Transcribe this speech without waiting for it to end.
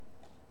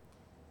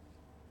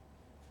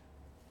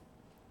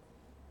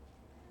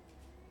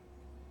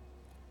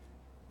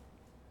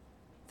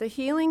The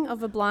healing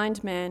of a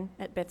blind man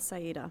at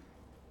Bethsaida.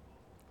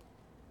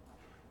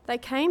 They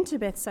came to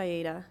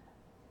Bethsaida,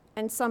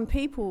 and some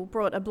people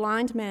brought a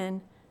blind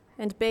man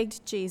and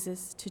begged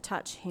Jesus to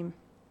touch him.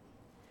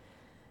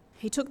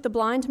 He took the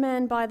blind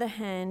man by the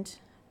hand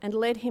and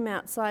led him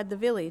outside the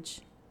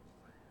village.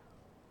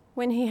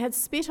 When he had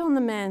spit on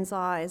the man's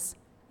eyes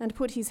and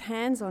put his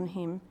hands on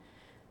him,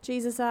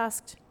 Jesus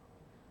asked,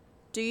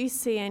 "Do you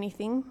see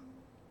anything?"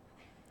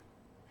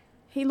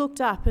 He looked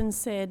up and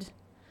said,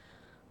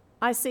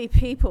 "I see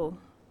people.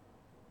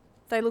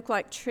 They look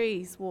like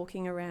trees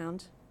walking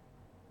around."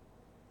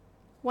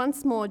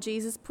 Once more,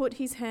 Jesus put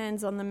his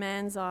hands on the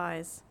man's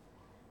eyes.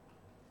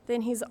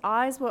 Then his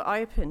eyes were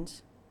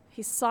opened,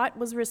 his sight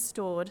was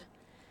restored,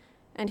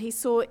 and he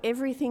saw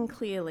everything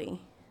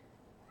clearly.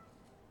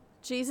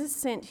 Jesus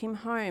sent him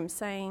home,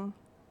 saying,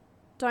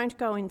 "Don't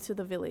go into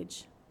the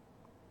village."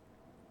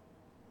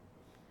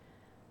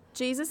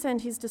 Jesus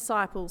and his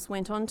disciples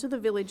went on to the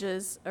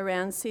villages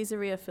around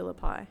Caesarea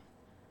Philippi.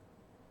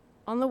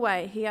 On the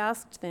way, he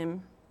asked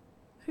them,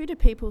 "Who do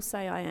people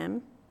say I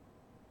am?"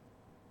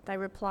 They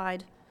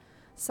replied,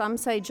 "Some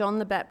say John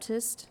the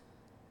Baptist,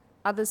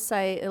 others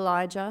say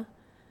Elijah,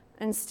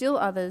 and still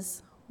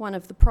others, one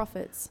of the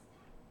prophets."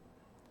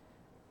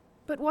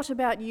 "But what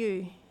about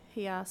you?"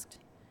 he asked.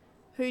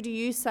 "Who do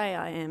you say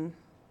I am?"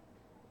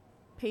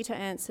 Peter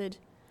answered,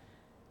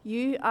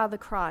 "You are the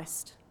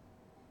Christ."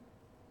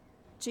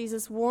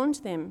 Jesus warned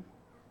them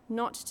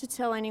not to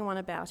tell anyone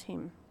about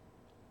him.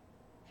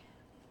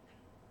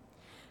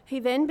 He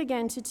then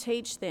began to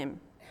teach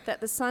them that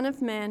the Son of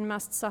Man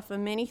must suffer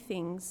many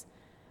things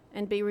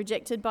and be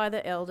rejected by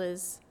the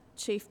elders,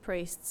 chief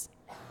priests,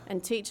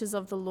 and teachers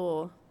of the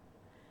law,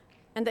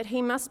 and that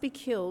he must be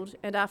killed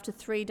and after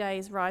 3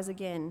 days rise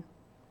again.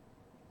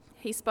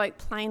 He spoke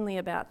plainly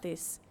about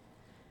this,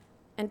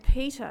 and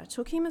Peter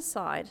took him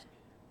aside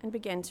and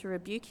began to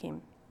rebuke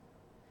him.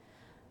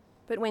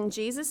 But when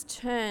Jesus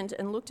turned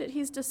and looked at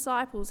his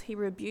disciples, he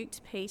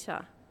rebuked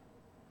Peter.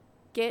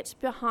 "Get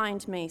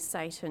behind me,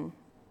 Satan,"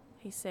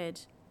 he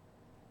said.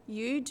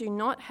 "You do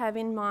not have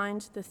in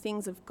mind the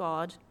things of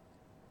God,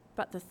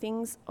 but the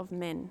things of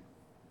men."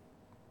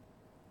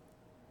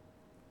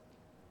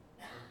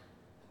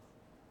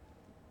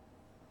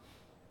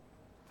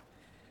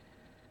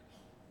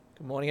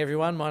 Good morning,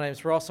 everyone. My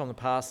name's Ross. I'm the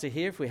pastor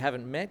here. If we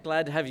haven't met,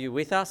 glad to have you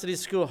with us. It is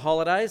school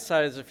holidays, so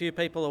there's a few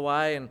people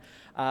away and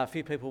a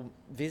few people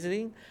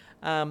visiting.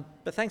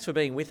 But thanks for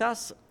being with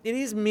us. It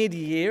is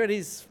mid-year. It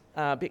is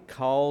a bit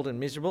cold and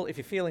miserable, if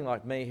you're feeling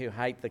like me who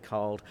hate the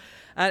cold.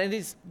 And it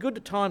is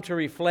good time to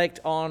reflect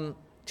on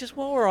just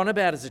what we're on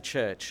about as a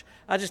church,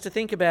 just to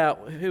think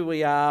about who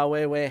we are,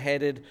 where we're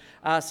headed.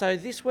 So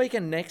this week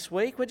and next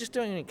week, we're just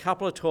doing a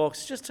couple of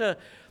talks just to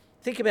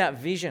think about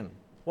vision.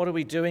 What are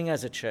we doing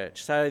as a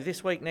church? So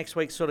this week, next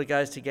week sort of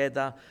goes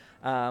together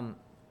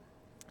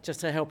just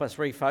to help us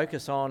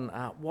refocus on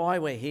why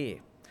we're here.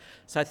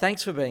 So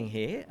thanks for being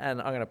here, and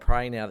I'm going to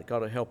pray now that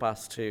God will help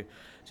us to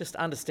just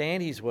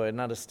understand his word and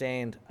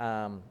understand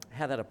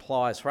how that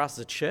applies for us as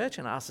a church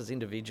and us as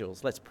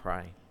individuals. Let's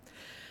pray.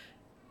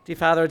 Dear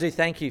Father, I do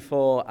thank you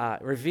for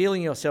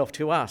revealing yourself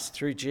to us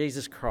through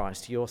Jesus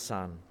Christ, your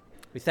Son.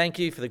 We thank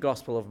you for the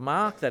Gospel of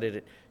Mark, that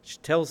it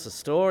tells the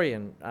story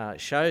and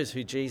shows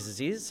who Jesus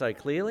is so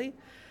clearly.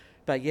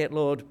 But yet,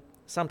 Lord,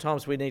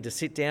 sometimes we need to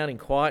sit down in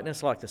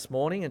quietness like this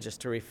morning and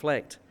just to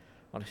reflect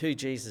on who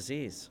Jesus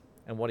is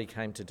and what he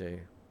came to do.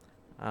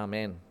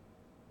 Amen.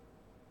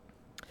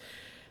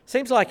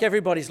 Seems like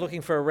everybody's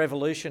looking for a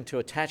revolution to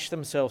attach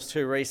themselves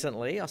to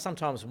recently. I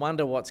sometimes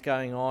wonder what's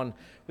going on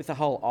with the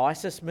whole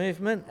ISIS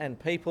movement and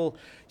people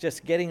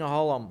just getting a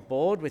whole on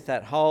board with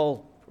that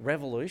whole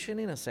revolution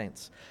in a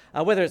sense.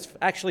 Whether it's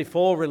actually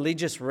for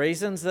religious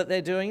reasons that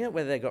they're doing it,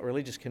 whether they've got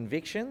religious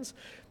convictions,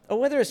 or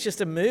whether it's just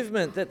a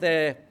movement that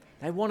they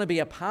want to be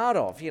a part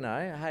of, hey,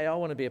 I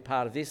want to be a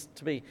part of this,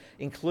 to be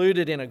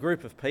included in a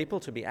group of people,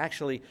 to be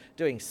actually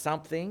doing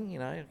something, You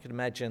can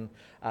imagine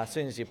as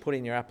soon as you put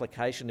in your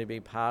application to be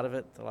part of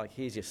it, they're like,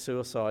 here's your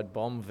suicide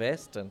bomb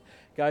vest and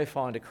go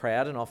find a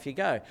crowd and off you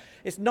go.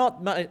 It's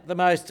not the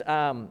most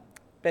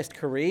best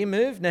career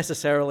move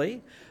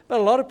necessarily,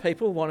 but a lot of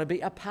people want to be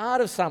a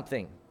part of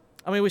something.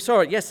 I mean, we saw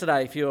it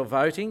yesterday if you were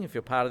voting, if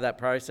you're part of that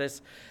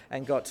process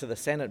and got to the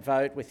Senate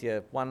vote with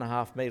your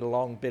 1.5 metre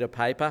long bit of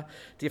paper,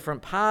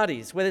 different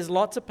parties, where there's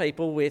lots of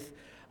people with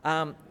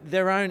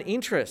their own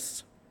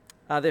interests,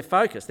 their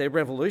focus, their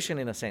revolution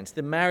in a sense.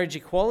 The Marriage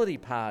Equality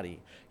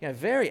Party,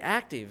 very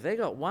active. They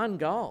got one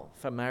goal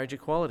for marriage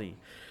equality.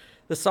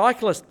 The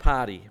Cyclist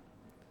Party,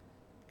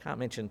 can't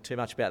mention too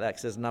much about that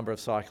because there's a number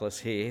of cyclists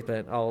here,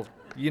 but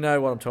you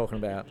know what I'm talking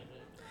about.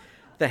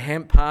 The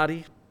Hemp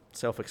Party,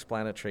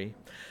 self-explanatory.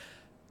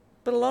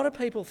 But a lot of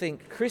people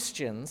think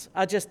Christians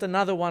are just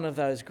another one of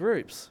those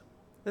groups.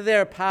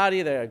 They're a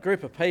party, they're a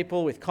group of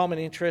people with common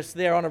interests,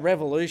 they're on a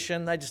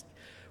revolution, they just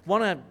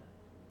want to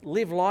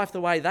live life the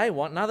way they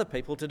want and other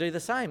people to do the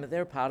same, that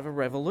they're a part of a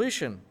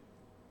revolution.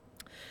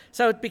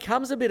 So it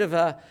becomes a bit of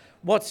a,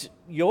 what's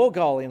your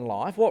goal in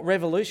life? What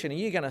revolution are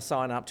you going to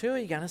sign up to? Or are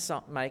you going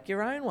to make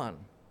your own one?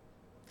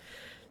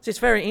 So it's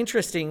very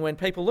interesting when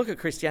people look at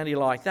Christianity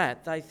like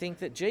that, they think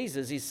that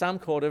Jesus is some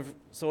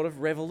sort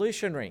of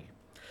revolutionary,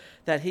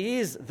 that he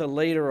is the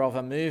leader of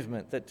a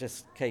movement that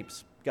just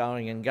keeps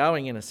going and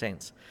going in a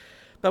sense.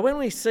 But when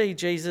we see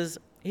Jesus,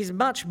 he's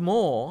much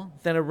more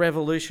than a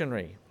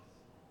revolutionary.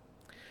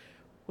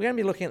 We're going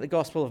to be looking at the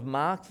Gospel of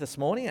Mark this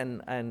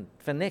morning and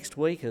for next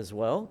week as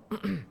well.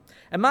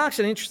 And Mark's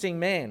an interesting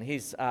man.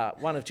 He's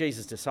one of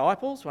Jesus'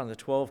 disciples, one of the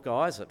 12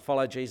 guys that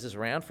followed Jesus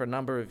around for a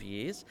number of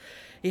years.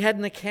 He had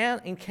an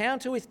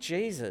encounter with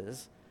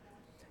Jesus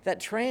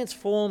that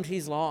transformed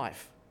his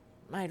life,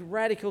 made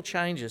radical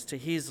changes to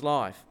his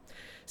life.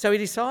 So he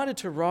decided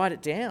to write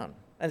it down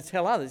and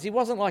tell others. He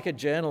wasn't like a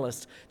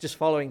journalist just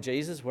following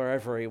Jesus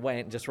wherever he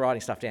went, just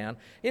writing stuff down.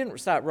 He didn't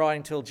start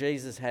writing until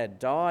Jesus had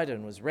died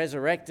and was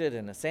resurrected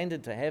and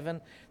ascended to heaven.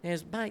 He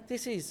goes, mate,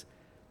 this is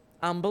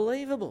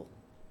unbelievable.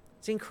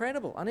 It's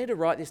incredible. I need to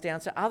write this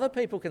down so other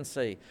people can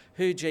see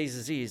who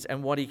Jesus is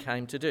and what he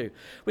came to do.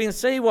 We can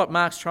see what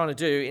Mark's trying to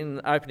do in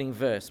the opening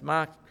verse.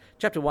 Mark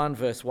chapter 1,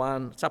 verse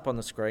 1. It's up on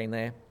the screen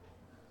there.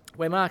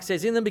 Where Mark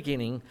says, in the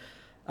beginning,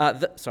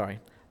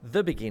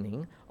 the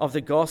beginning of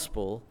the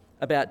gospel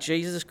about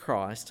Jesus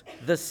Christ,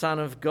 the Son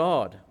of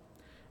God.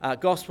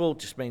 Gospel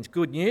just means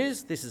good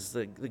news. This is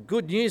the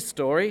good news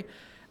story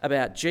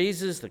about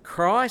Jesus, the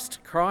Christ.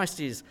 Christ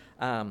is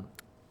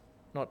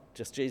not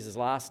just Jesus'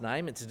 last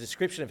name, it's a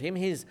description of him,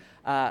 his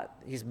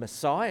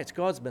Messiah. It's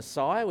God's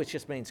Messiah, which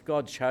just means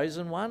God's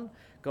chosen one,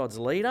 God's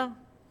leader.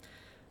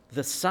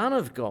 The Son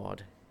of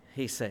God,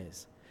 he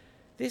says.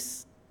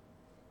 This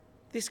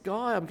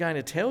guy I'm going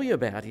to tell you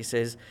about, he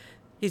says,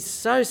 is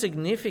so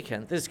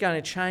significant that it's going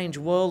to change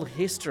world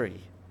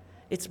history.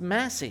 It's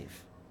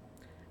massive.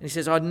 And he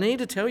says, I need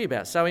to tell you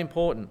about, so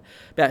important,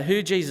 about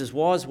who Jesus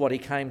was, what he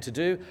came to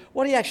do,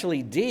 what he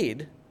actually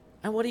did,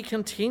 and what he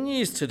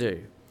continues to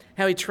do.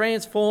 How he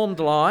transformed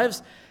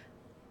lives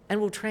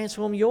and will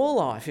transform your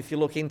life if you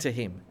look into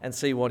him and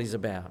see what he's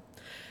about.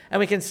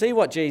 And we can see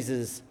what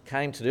Jesus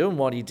came to do and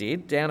what he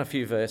did down a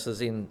few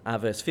verses in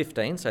verse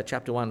 15, so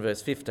chapter 1,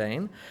 verse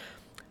 15,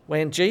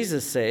 when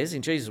Jesus says,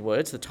 in Jesus'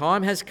 words, the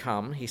time has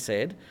come, he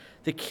said,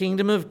 the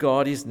kingdom of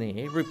God is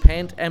near,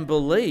 repent and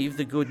believe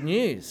the good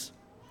news.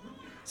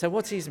 So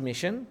what's his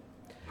mission?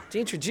 To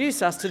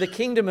introduce us to the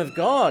kingdom of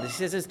God. He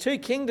says there's two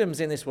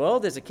kingdoms in this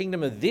world. There's a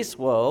kingdom of this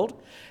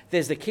world.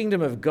 There's the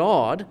kingdom of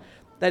God.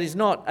 That is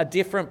not a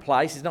different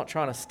place. He's not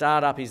trying to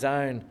start up his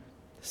own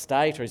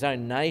state or his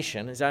own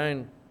nation, his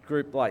own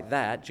group like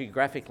that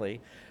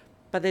geographically.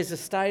 But there's a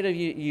state of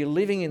you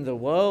living in the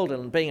world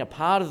and being a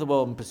part of the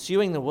world and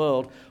pursuing the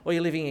world, or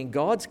you're living in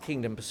God's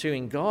kingdom,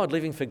 pursuing God,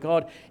 living for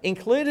God.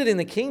 Included in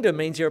the kingdom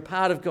means you're a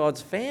part of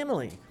God's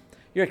family.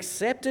 You're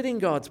accepted in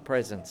God's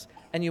presence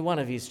and you're one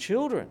of his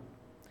children.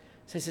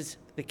 So he says,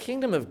 the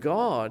kingdom of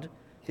God,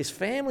 this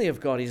family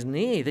of God is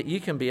near that you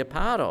can be a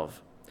part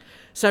of.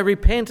 So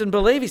repent and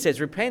believe, he says.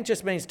 Repent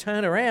just means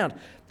turn around.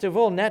 So we've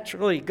all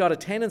naturally got a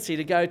tendency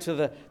to go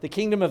to the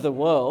kingdom of the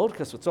world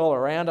because it's all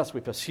around us,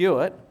 we pursue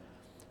it.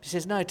 He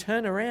says, no,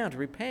 turn around,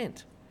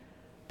 repent.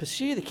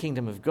 Pursue the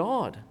kingdom of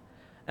God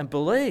and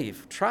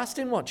believe. Trust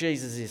in what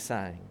Jesus is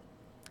saying.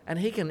 And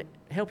he can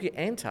help you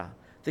enter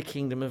the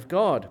kingdom of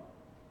God.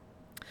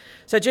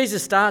 So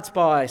Jesus starts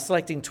by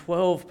selecting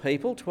 12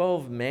 people,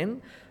 12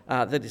 men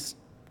that is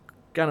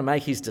going to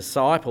make his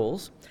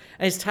disciples.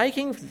 And he's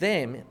taking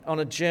them on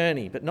a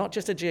journey, but not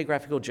just a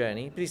geographical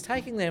journey, but he's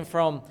taking them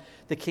from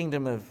the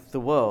kingdom of the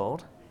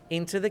world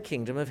into the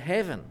kingdom of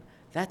heaven.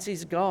 That's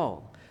his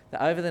goal.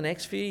 That over the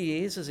next few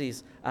years, as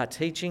he's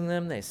teaching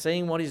them, they're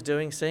seeing what he's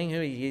doing, seeing who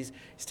he is,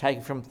 he's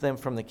taking them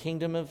from the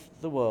kingdom of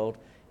the world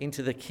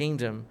into the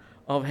kingdom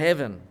of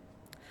heaven.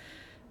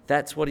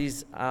 That's what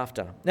he's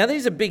after. Now,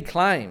 these are big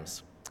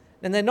claims.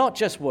 And they're not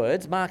just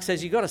words. Mark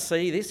says, you've got to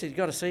see this. You've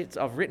got to see it.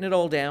 I've written it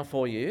all down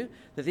for you,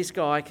 that this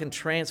guy can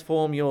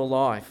transform your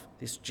life,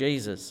 this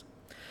Jesus.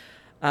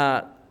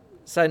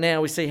 So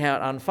now we see how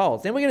it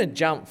unfolds. Then we're going to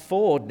jump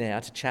forward now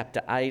to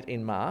chapter 8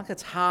 in Mark.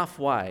 It's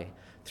halfway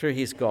through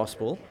his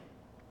gospel.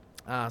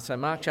 So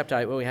Mark chapter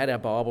 8, where we had our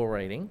Bible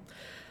reading,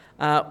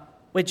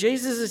 where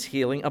Jesus is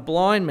healing a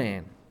blind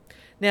man.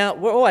 Now,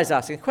 we're always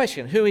asking a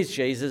question, who is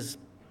Jesus?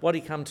 What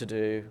did he come to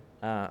do?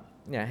 How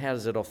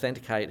does it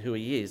authenticate who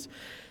he is?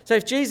 So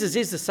if Jesus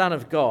is the Son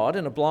of God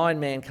and a blind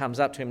man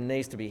comes up to him and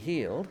needs to be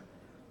healed,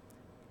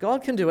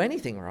 God can do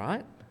anything,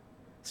 right?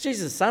 If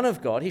Jesus is the Son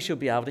of God, he should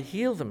be able to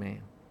heal the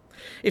man.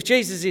 If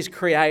Jesus is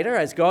creator,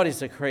 as God is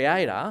the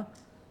creator,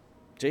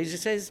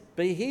 Jesus says,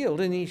 be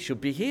healed, and he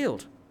should be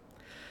healed.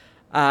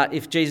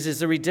 If Jesus is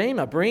the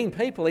Redeemer, bringing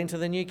people into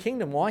the new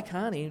kingdom, why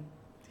can't he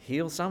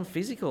heal some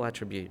physical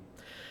attribute?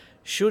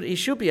 He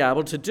should be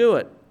able to do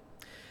it.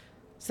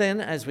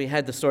 Then, as we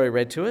had the story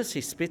read to us,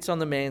 he spits on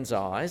the man's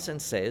eyes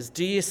and says,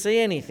 do you see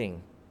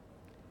anything?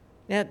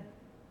 Now,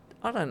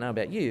 I don't know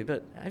about you,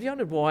 but have you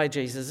wondered why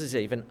Jesus is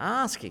even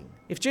asking?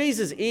 If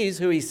Jesus is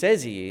who he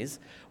says he is,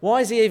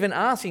 why is he even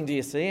asking, do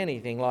you see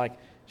anything? Like,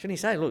 shouldn't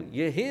he say, look,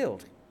 you're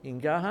healed. You can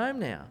go home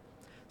now.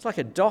 It's like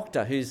a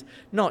doctor who's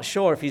not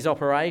sure if his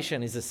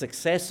operation is a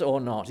success or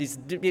not. He's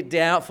a bit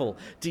doubtful.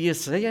 Do you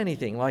see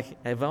anything? Like,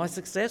 am I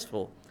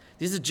successful?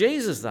 This is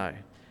Jesus, though.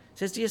 He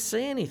says, do you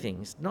see anything?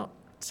 He's not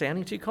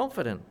sounding too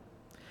confident.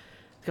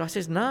 The guy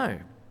says, no.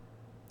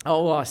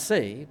 Oh, well, I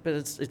see, but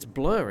it's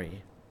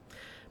blurry.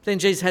 Then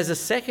Jesus has a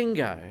second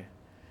go,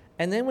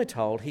 and then we're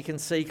told he can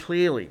see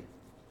clearly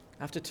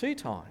after 2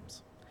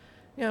 times.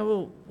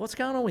 Well, what's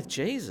going on with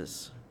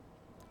Jesus?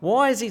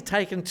 Why has he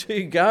taken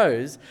 2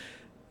 goes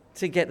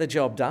to get the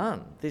job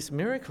done, this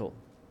miracle?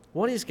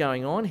 What is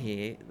going on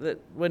here that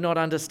we're not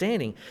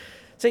understanding?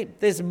 See,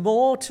 there's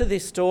more to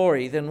this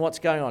story than what's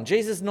going on.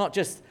 Jesus is not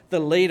just the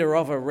leader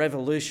of a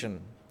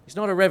revolution. He's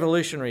not a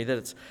revolutionary that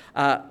it's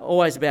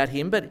always about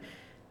him, but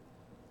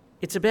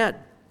it's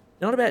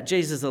not about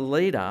Jesus the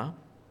leader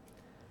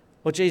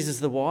or Jesus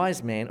the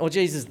wise man or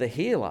Jesus the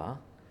healer,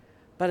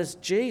 but it's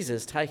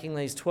Jesus taking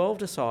these 12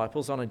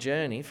 disciples on a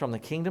journey from the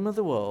kingdom of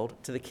the world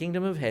to the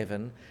kingdom of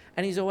heaven,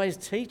 and he's always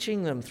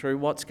teaching them through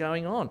what's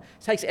going on.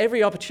 He takes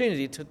every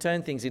opportunity to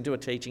turn things into a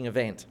teaching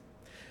event.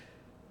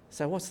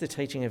 So what's the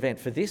teaching event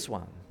for this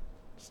one?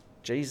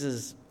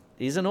 Jesus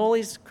isn't all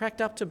he's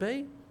cracked up to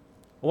be?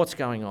 What's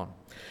going on?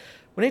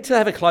 We need to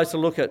have a closer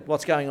look at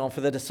what's going on for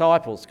the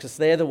disciples, because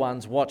they're the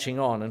ones watching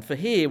on. And for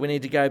here, we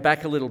need to go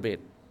back a little bit.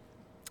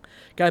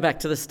 Go back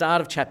to the start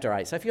of chapter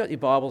 8. So if you've got your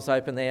Bibles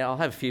open there, I'll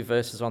have a few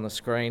verses on the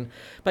screen.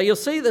 But you'll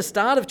see the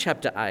start of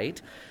chapter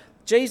 8,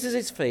 Jesus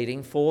is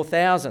feeding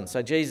 4,000.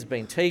 So Jesus has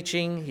been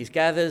teaching, he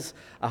gathers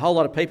a whole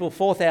lot of people,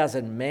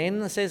 4,000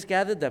 men, it says,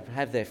 gathered. They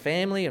have their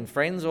family and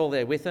friends all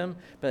there with them.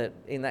 But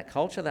in that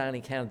culture, they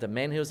only counted the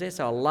men who was there,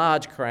 so a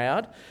large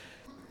crowd.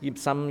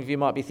 Some of you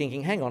might be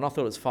thinking, hang on, I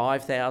thought it was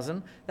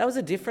 5,000. That was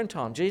a different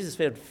time. Jesus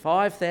fed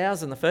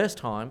 5,000 the first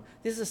time.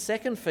 This is a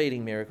second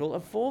feeding miracle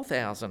of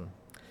 4,000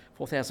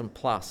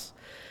 plus.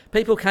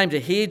 People came to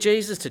hear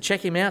Jesus, to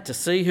check him out, to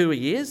see who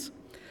he is.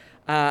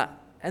 And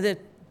they've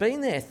been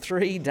there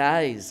 3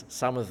 days,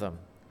 some of them.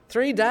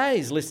 3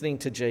 days listening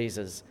to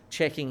Jesus,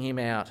 checking him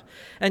out.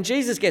 And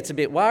Jesus gets a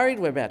bit worried.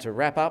 We're about to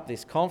wrap up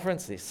this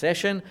conference, this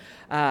session.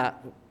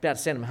 About to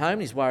send them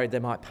home. He's worried they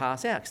might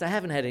pass out because they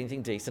haven't had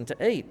anything decent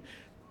to eat.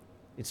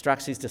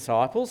 Instructs his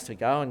disciples to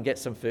go and get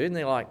some food, and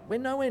they're like, we're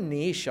nowhere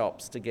near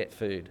shops to get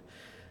food.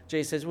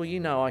 Jesus says, well, you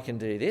know I can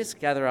do this.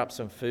 Gather up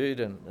some food,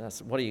 and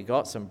what do you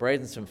got? Some bread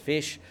and some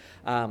fish.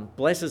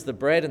 Blesses the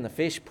bread and the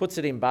fish, puts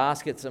it in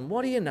baskets, and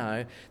what do you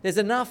know? There's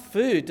enough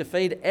food to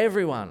feed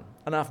everyone.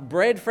 Enough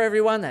bread for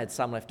everyone. They had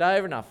some left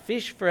over, enough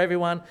fish for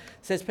everyone.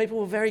 It says people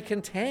were very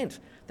content.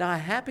 They were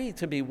happy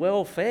to be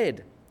well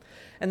fed.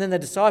 And then the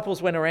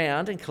disciples went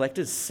around and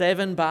collected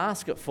 7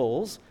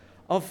 basketfuls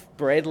of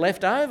bread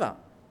left over.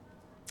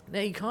 Now,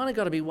 you kind of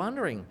got to be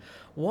wondering,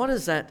 what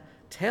does that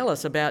tell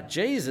us about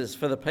Jesus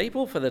for the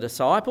people, for the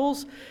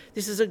disciples?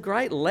 This is a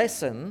great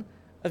lesson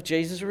of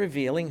Jesus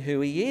revealing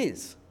who he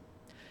is.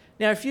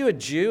 Now, if you're a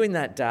Jew in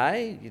that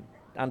day, you'd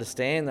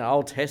understand the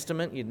Old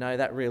Testament, you'd know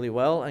that really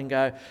well, and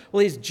go,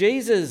 well, is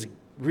Jesus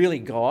really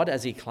God,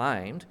 as he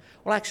claimed?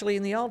 Well, actually,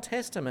 in the Old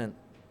Testament,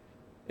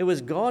 it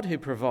was God who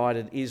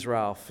provided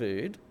Israel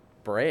food,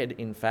 bread,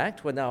 in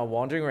fact, when they were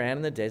wandering around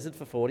in the desert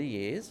for 40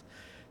 years.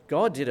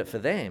 God did it for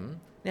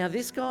them. Now,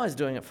 this guy's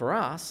doing it for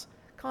us.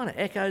 Kind of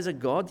echoes a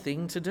God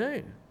thing to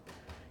do.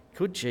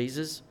 Could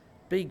Jesus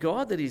be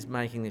God that he's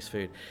making this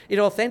food? It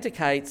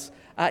authenticates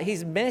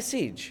his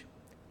message.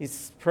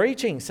 He's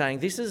preaching,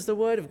 saying, this is the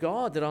word of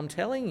God that I'm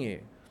telling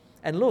you.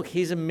 And look,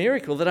 here's a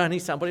miracle that only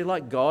somebody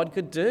like God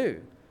could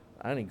do.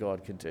 Only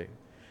God could do.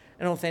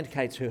 And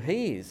authenticates who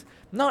he is.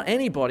 Not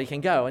anybody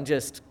can go and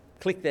just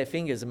click their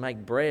fingers and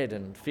make bread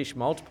and fish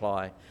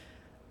multiply.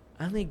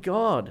 Only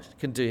God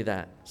can do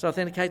that. So it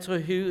authenticates who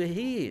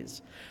he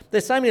is.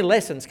 There's so many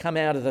lessons come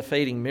out of the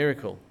feeding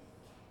miracle.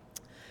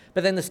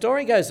 But then the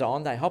story goes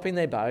on. They hop in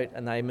their boat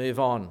and they move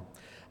on.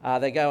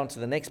 They go on to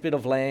the next bit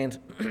of land.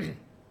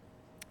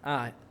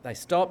 They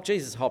stop.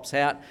 Jesus hops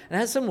out and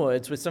has some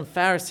words with some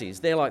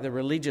Pharisees. They're like the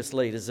religious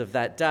leaders of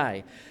that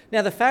day.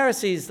 Now, the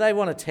Pharisees, they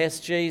want to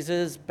test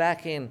Jesus.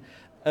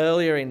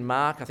 Earlier in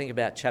Mark, I think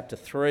about chapter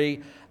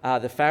 3,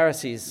 the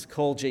Pharisees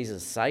call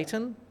Jesus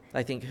Satan.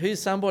 They think, who's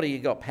somebody who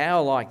got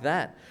power like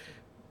that?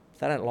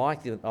 They don't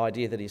like the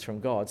idea that he's from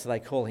God, so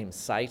they call him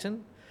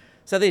Satan.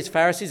 So these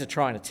Pharisees are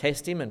trying to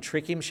test him and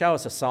trick him, show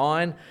us a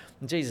sign.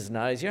 And Jesus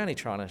knows you're only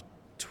trying to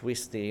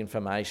twist the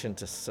information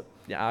to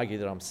argue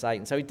that I'm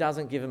Satan. So he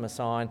doesn't give him a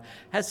sign,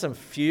 has some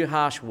few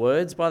harsh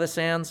words by the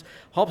sounds,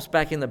 hops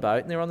back in the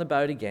boat, and they're on the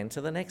boat again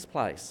to the next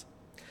place.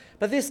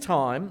 But this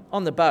time,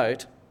 on the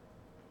boat,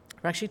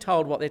 we're actually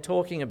told what they're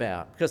talking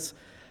about, because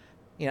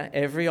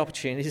every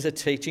opportunity is a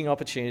teaching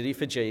opportunity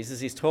for Jesus.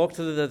 He's talked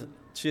to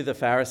the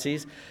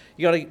Pharisees.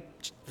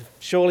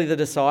 Surely the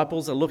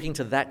disciples are looking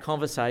to that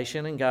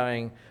conversation and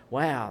going,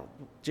 wow,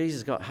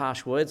 Jesus got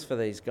harsh words for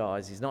these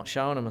guys. He's not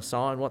showing them a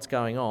sign. What's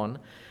going on?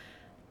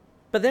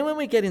 But then when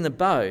we get in the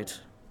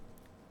boat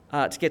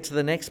to get to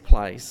the next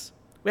place,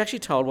 we're actually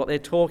told what they're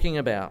talking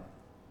about.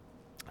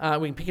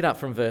 We can pick it up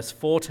from verse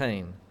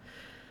 14.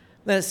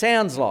 Now, it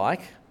sounds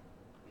like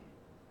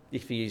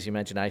if you use your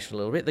imagination a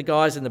little bit, the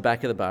guys in the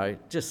back of the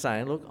boat just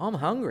saying, look, I'm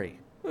hungry.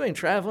 We've been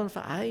travelling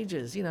for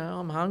ages,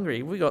 I'm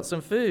hungry. We got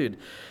some food.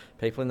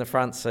 People in the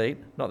front seat,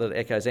 not that it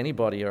echoes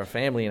anybody or a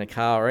family in a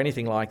car or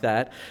anything like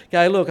that,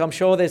 go, look, I'm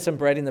sure there's some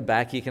bread in the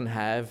back you can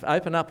have.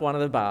 Open up one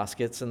of the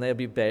baskets and there'll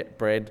be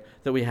bread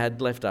that we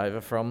had left over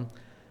from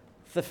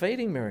the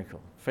feeding miracle,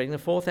 feeding the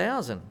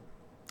 4,000.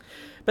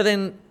 But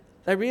then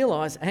they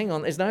realise, hang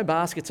on, there's no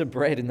baskets of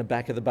bread in the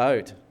back of the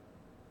boat.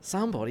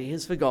 Somebody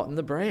has forgotten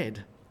the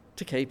bread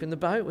to keep in the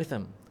boat with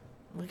them.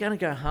 We're going to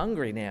go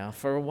hungry now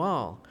for a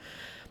while.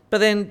 But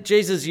then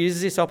Jesus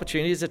uses this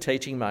opportunity as a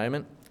teaching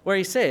moment where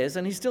he says,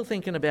 and he's still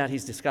thinking about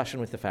his discussion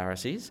with the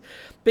Pharisees,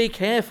 be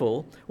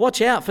careful,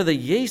 watch out for the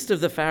yeast of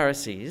the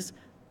Pharisees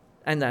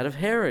and that of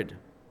Herod.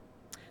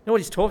 Now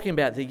what he's talking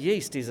about, the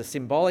yeast, is a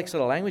symbolic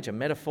sort of language, a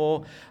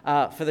metaphor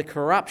for the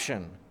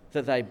corruption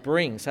that they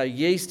bring. So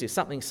yeast is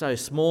something so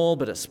small,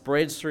 but it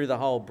spreads through the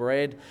whole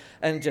bread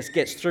and just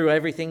gets through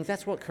everything.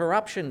 That's what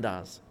corruption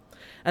does.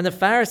 And the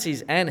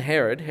Pharisees and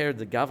Herod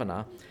the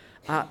governor,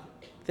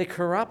 they're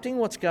corrupting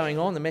what's going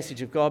on, the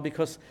message of God,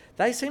 because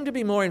they seem to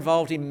be more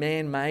involved in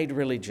man-made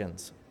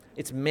religions.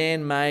 It's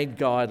man-made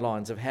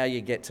guidelines of how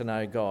you get to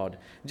know God.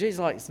 Jesus,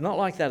 it's not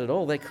like that at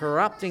all. They're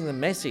corrupting the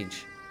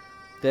message.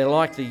 They're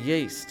like the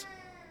yeast.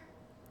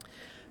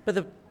 But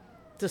the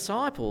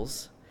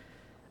disciples,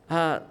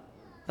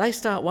 they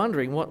start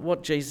wondering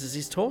what Jesus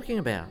is talking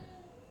about.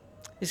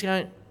 He's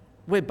going,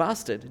 we're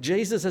busted.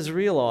 Jesus has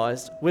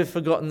realised we've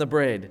forgotten the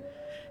bread.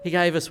 He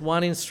gave us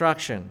one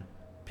instruction.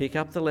 Pick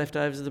up the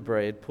leftovers of the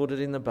bread, put it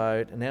in the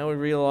boat, and now he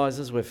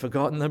realises we've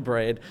forgotten the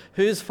bread.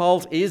 Whose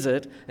fault is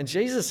it? And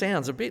Jesus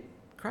sounds a bit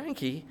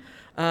cranky.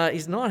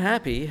 He's not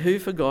happy. Who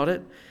forgot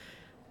it?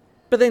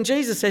 But then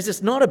Jesus says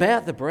it's not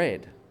about the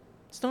bread.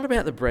 It's not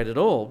about the bread at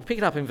all. Pick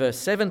it up in verse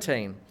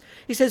 17.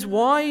 He says,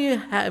 why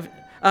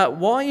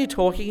are you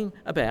talking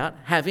about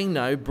having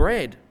no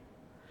bread?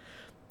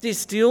 Do you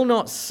still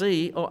not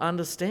see or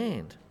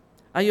understand?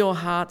 Are your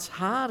hearts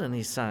hardened,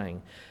 he's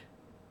saying.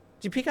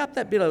 Do you pick up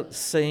that bit of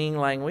seeing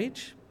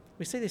language?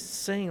 We see this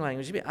seeing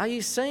language. Are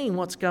you seeing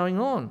what's going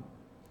on?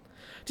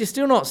 Do you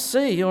still not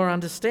see or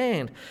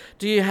understand?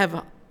 Do you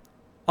have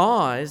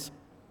eyes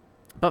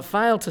but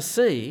fail to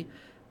see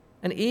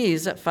and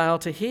ears that fail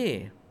to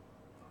hear?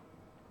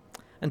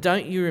 And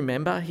don't you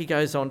remember, he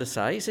goes on to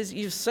say, he says,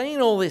 you've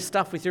seen all this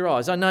stuff with your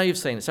eyes. I know you've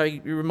seen it. So he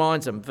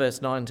reminds them,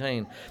 verse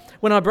 19.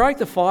 When I broke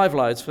the 5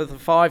 loaves for the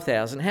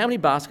 5,000, how many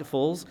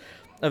basketfuls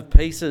of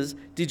pieces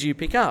did you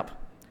pick up?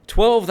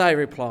 12, they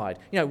replied.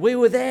 We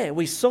were there.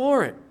 We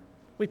saw it.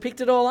 We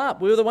picked it all up.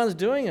 We were the ones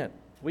doing it.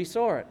 We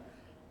saw it.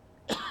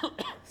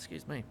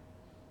 Excuse me.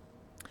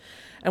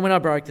 And when I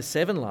broke the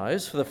 7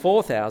 loaves for the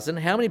 4,000,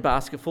 how many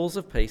basketfuls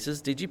of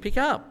pieces did you pick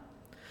up?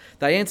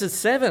 They answered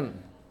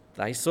 7.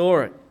 They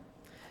saw it.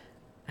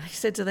 And he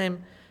said to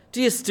them,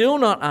 do you still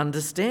not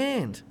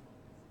understand?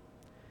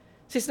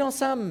 See, it's not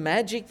some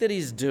magic that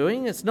he's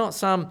doing. It's not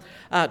some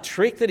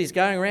trick that he's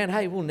going around,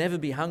 hey, we'll never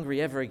be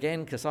hungry ever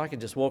again because I can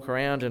just walk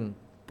around and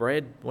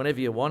bread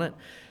whenever you want it.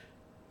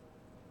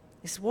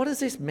 It's, what does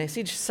this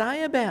message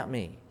say about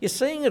me? You're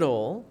seeing it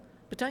all,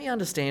 but don't you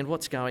understand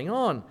what's going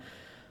on?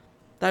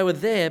 They were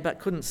there but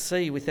couldn't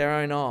see with their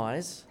own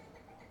eyes.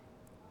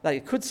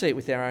 They could see it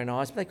with their own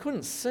eyes, but they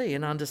couldn't see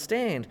and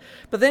understand.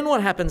 But then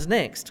what happens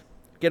next?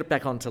 Get it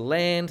back onto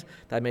land.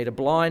 They meet a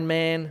blind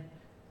man.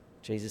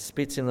 Jesus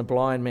spits in the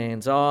blind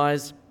man's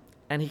eyes,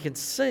 and he can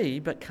see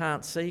but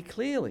can't see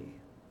clearly.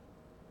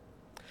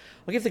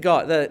 I'll give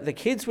the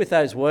kids with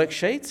those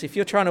worksheets, if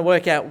you're trying to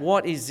work out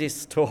what is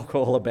this talk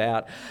all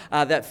about,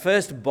 that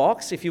first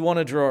box, if you want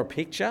to draw a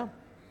picture,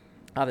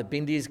 that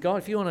Bindy's got,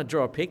 if you want to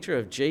draw a picture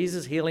of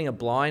Jesus healing a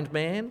blind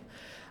man,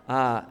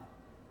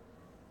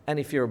 and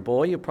if you're a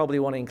boy, you'll probably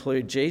want to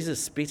include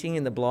Jesus spitting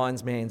in the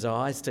blind man's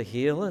eyes to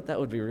heal it. That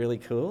would be really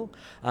cool.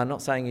 I'm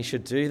not saying you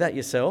should do that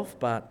yourself,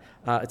 but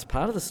it's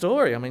part of the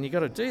story. I mean, you've got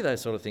to do those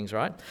sort of things,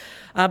 right?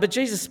 But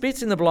Jesus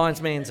spits in the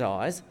blind man's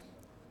eyes.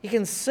 He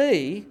can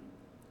see,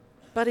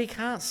 but he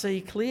can't see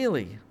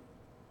clearly.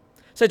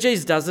 So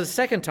Jesus does it a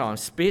second time,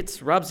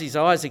 spits, rubs his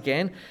eyes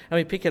again, and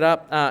we pick it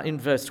up in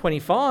verse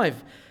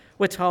 25.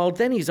 We're told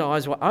then his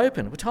eyes were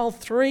open. We're told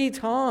 3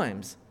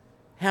 times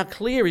how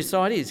clear his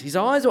sight is. His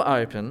eyes were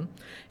open,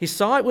 his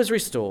sight was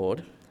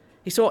restored,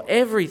 he saw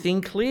everything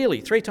clearly.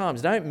 3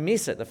 times, don't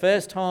miss it. The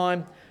first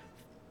time,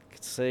 you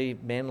could see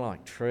men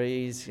like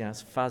trees,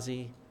 it's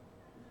fuzzy.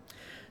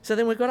 So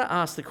then we've got to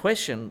ask the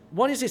question,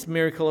 what is this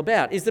miracle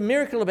about? Is the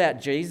miracle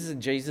about Jesus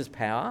and Jesus'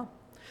 power?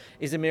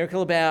 Is the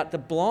miracle about the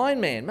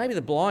blind man? Maybe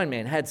the blind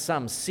man had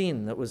some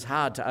sin that was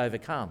hard to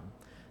overcome.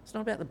 It's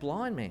not about the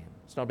blind man.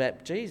 It's not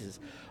about Jesus.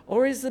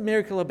 Or is the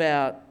miracle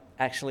about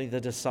actually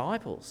the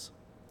disciples?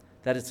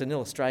 That it's an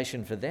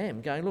illustration for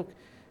them, going, look,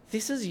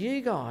 this is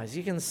you guys.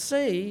 You can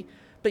see,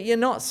 but you're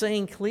not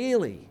seeing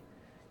clearly.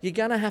 You're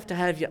going to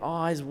have your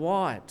eyes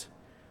wide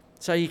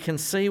so you can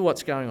see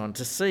what's going on,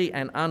 to see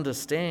and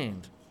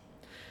understand.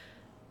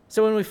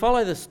 So when we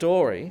follow the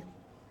story,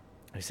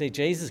 You see,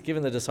 Jesus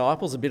given the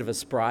disciples a bit of a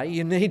spray.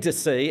 You need to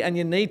see and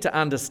you need to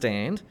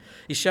understand.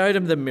 He showed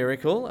them the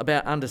miracle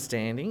about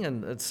understanding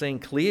and seeing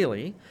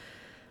clearly.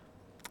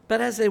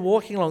 But as they're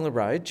walking along the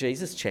road,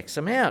 Jesus checks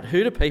them out.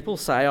 Who do people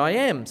say I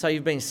am? So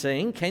you've been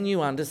seeing, can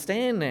you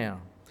understand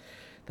now?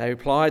 They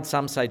replied,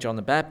 some say John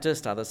the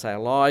Baptist, others say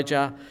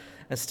Elijah,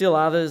 and still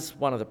others,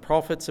 one of the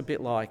prophets, a bit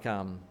like,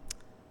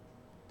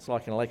 it's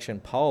like an election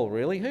poll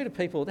really. Who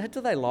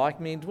do they like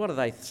me? What are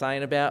they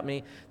saying about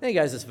me? There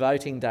goes, it's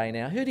voting day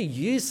now. Who do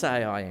you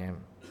say I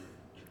am?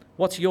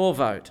 What's your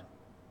vote?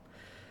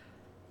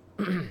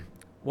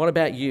 What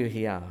about you,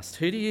 he asked.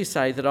 Who do you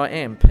say that I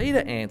am? Peter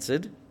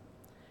answered,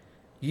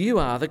 you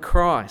are the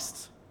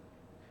Christ.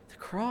 The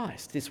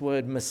Christ, this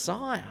word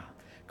Messiah,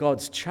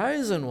 God's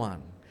chosen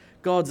one,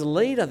 God's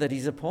leader that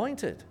he's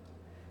appointed.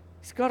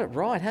 He's got it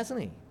right, hasn't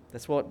he?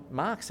 That's what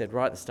Mark said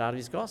right at the start of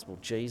his gospel,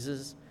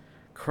 Jesus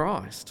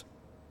Christ.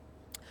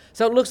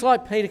 So it looks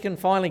like Peter can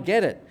finally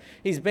get it.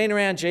 He's been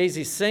around Jesus,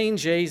 he's seen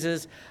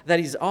Jesus, that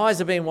his eyes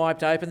have been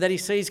wiped open, that he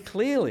sees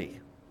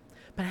clearly.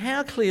 But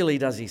how clearly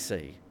does he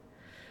see?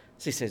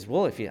 So he says,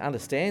 well, if you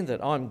understand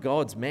that I'm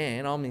God's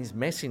man, I'm his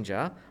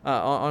messenger,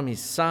 I'm his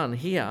son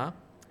here,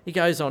 he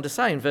goes on to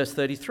say in verse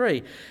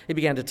 33, he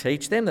began to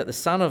teach them that the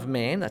Son of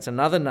Man, that's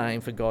another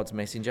name for God's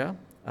messenger,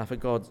 for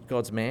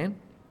God's man,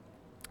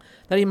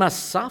 that he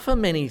must suffer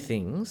many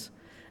things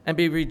and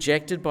be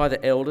rejected by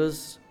the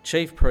elders,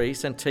 chief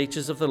priests and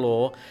teachers of the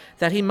law,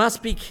 that he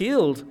must be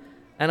killed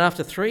and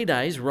after 3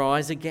 days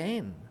rise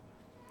again.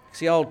 It's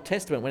the Old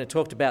Testament when it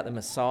talked about the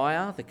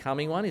Messiah, the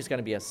coming one, he's going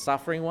to be a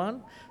suffering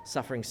one,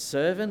 suffering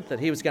servant, that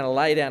he was going to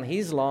lay down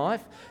his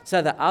life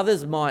so that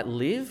others might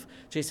live.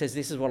 Jesus says,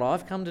 this is what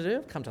I've come to do.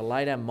 I've come to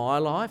lay down my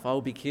life. I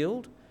will be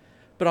killed,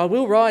 but I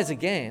will rise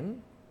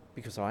again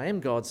because I am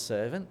God's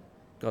servant,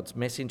 God's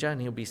messenger,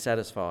 and he'll be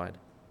satisfied.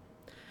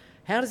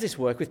 How does this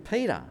work with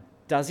Peter?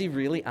 Does he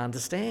really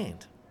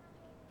understand?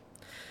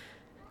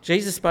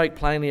 Jesus spoke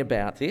plainly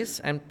about this,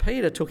 and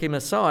Peter took him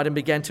aside and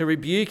began to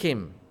rebuke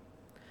him.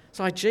 It's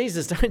like,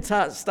 Jesus, don't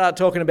start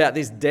talking about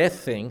this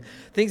death thing.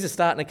 Things are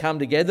starting to come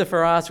together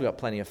for us. We've got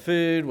plenty of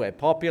food. We're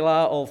popular.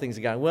 All things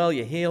are going well.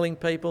 You're healing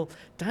people.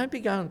 Don't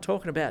be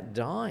talking about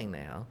dying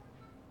now.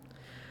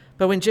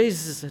 But when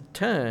Jesus had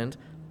turned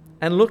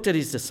and looked at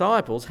his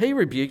disciples, he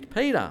rebuked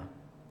Peter.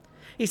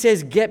 He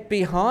says, get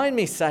behind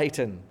me,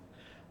 Satan.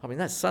 I mean,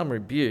 that's some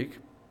rebuke.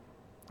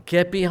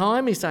 Get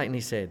behind me, Satan,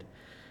 he said.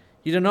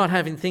 You do not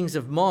have things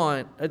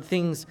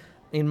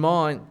in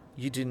mind.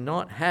 You do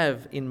not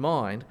have in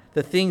mind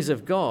the things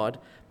of God,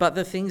 but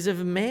the things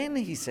of men,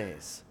 he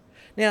says.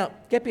 Now,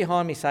 get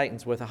behind me,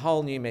 Satan's worth a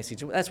whole new message.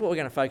 That's what we're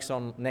going to focus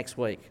on next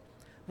week.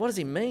 What does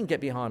he mean,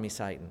 get behind me,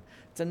 Satan?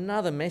 It's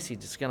another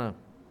message that's going to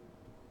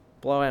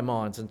blow our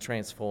minds and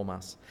transform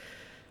us.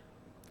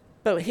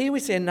 But here we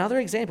see another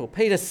example.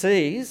 Peter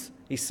sees,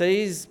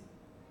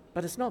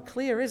 but it's not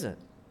clear, is it?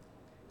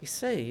 He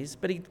sees,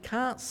 but he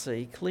can't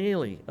see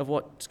clearly of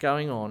what's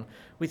going on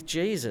with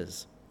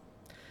Jesus.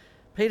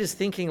 Peter's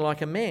thinking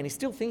like a man. He's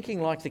still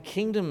thinking like the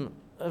kingdom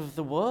of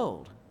the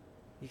world.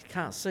 He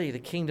can't see the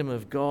kingdom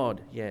of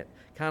God yet.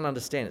 Can't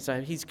understand it.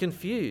 So he's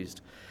confused.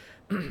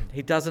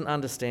 He doesn't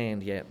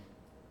understand yet.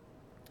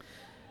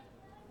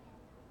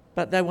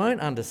 But they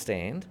won't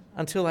understand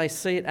until they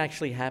see it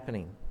actually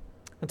happening.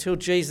 Until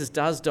Jesus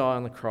does die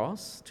on the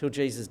cross, till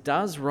Jesus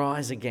does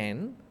rise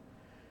again,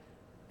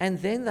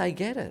 and then they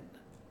get it.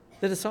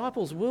 The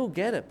disciples will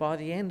get it by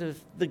the end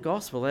of the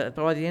gospel,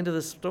 by the end of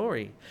the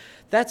story.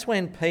 That's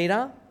when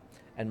Peter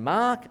and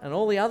Mark and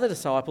all the other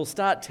disciples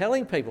start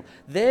telling people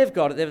they've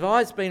got it, their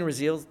eyes been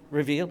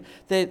revealed,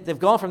 they've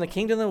gone from the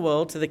kingdom of the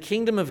world to the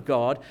kingdom of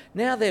God.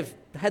 Now they've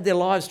had their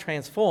lives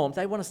transformed.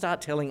 They want to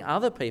start telling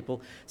other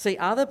people. See,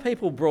 other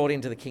people brought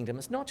into the kingdom.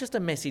 It's not just a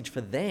message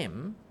for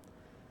them.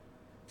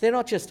 They're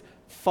not just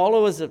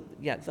followers of,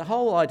 the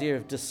whole idea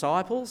of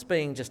disciples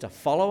being just a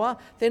follower,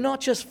 they're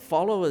not just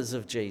followers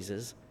of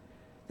Jesus.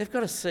 They've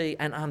got to see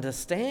and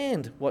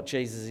understand what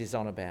Jesus is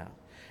on about.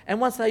 And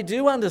once they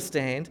do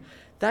understand,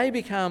 they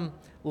become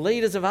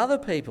leaders of other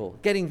people,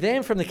 getting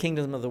them from the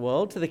kingdom of the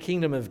world to the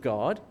kingdom of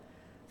God.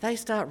 They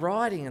start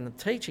writing and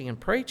teaching and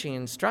preaching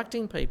and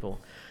instructing people.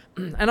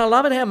 And I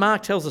love it how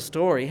Mark tells a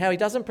story, how he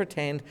doesn't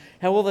pretend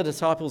how all the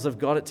disciples have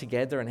got it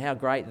together and how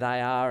great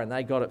they are and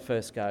they got it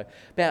first go.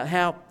 About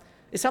how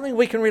it's something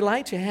we can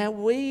relate to, how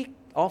we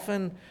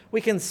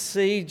can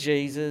see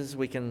Jesus,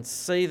 we can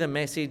see the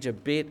message a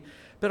bit,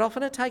 but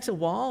often it takes a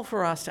while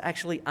for us to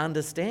actually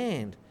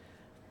understand,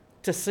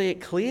 to see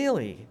it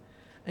clearly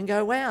and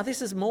go, wow,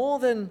 this is more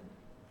than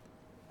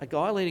a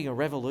guy leading a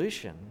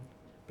revolution,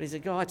 but he's a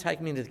guy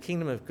taking me into the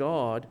kingdom of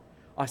God.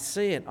 I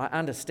see it, I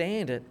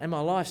understand it, and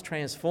my life's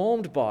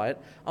transformed by it.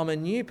 I'm a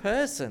new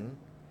person.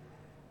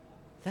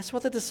 That's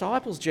what the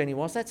disciples' journey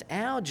was. That's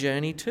our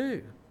journey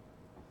too.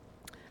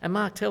 And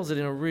Mark tells it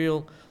in a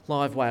real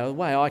live way, a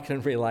way I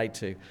can relate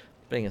to,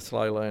 being a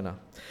slow learner.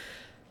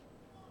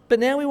 But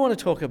now we want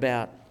to talk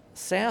about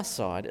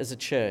Southside as a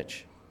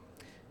church,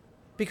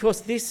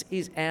 because this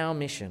is our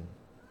mission.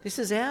 This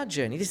is our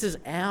journey. This is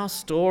our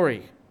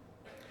story.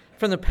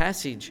 From the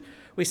passage,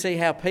 We see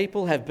how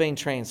people have been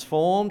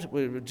transformed.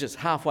 We're just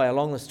halfway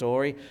along the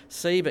story.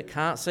 See but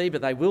can't see,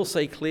 but they will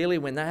see clearly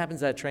when that happens,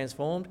 they're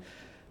transformed.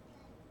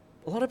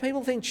 A lot of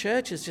people think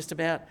church is just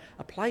about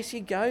a place you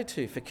go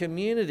to for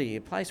community,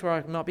 a place where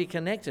I might be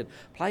connected,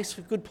 a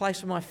good place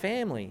for my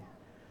family.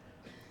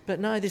 But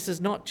no, this is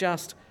not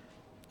just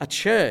a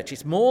church.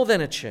 It's more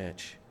than a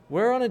church.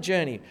 We're on a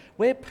journey.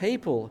 We're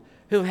people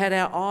who had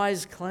our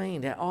eyes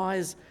cleaned, our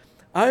eyes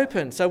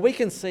open, so we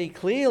can see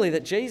clearly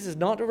that Jesus is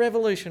not a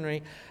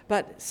revolutionary,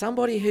 but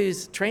somebody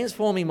who's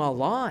transforming my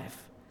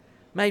life,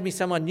 made me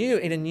someone new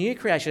in a new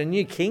creation, a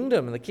new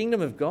kingdom, the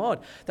kingdom of God,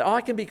 that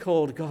I can be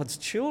called God's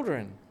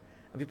children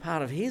and be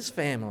part of his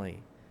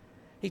family.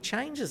 He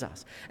changes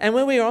us. And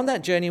when we're on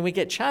that journey and we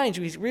get changed,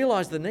 we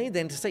realise the need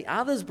then to see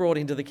others brought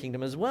into the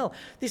kingdom as well.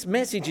 This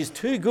message is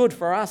too good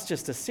for us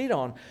just to sit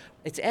on.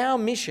 It's our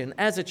mission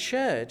as a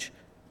church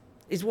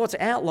is what's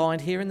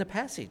outlined here in the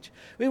passage.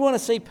 We want to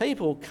see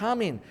people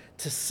come in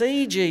to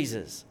see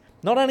Jesus,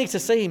 not only to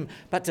see him,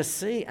 but to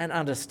see and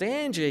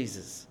understand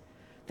Jesus,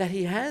 that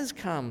he has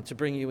come to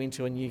bring you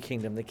into a new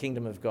kingdom, the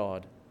kingdom of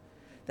God,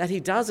 that he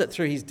does it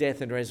through his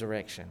death and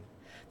resurrection,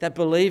 that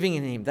believing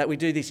in him, that we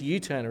do this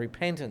U-turn,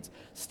 repentance,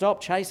 stop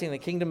chasing the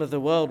kingdom of the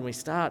world and we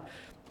start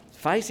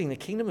facing the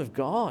kingdom of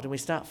God and we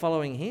start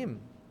following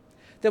him.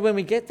 That when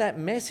we get that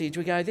message,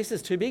 we go, this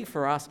is too big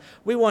for us.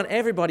 We want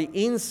everybody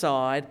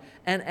inside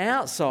and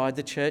outside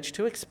the church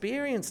to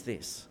experience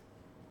this.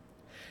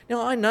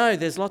 Now, I know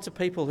there's lots of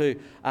people who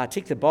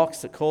tick the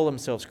box that call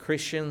themselves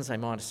Christians. They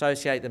might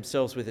associate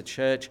themselves with a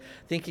church,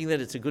 thinking that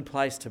it's a good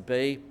place to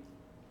be.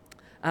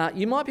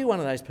 You might be one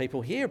of those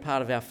people here, a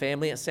part of our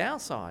family at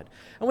Southside.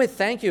 And we're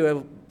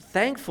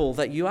thankful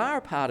that you are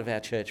a part of our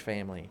church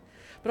family.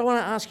 But I want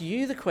to ask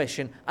you the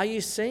question, are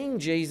you seeing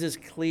Jesus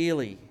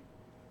clearly?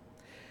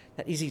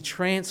 That is he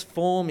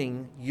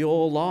transforming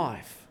your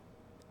life?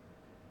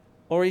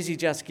 Or is he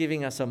just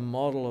giving us a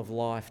model of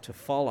life to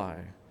follow?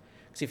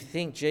 Because if you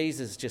think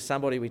Jesus is just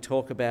somebody we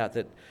talk about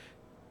that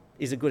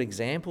is a good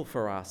example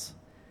for us,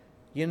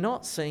 you're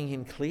not seeing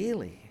him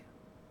clearly.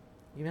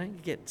 You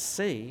get to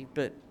see,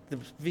 but the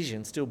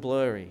vision's still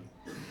blurry.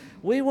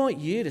 We want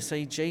you to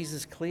see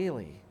Jesus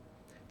clearly,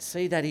 to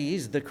see that he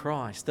is the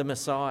Christ, the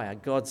Messiah,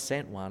 God's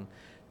sent one,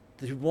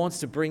 who wants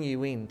to bring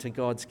you into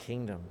God's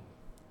kingdom.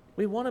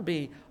 We want to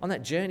be on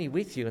that journey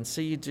with you and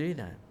see you do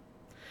that.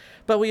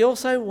 But we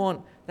also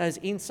want those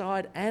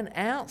inside and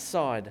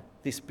outside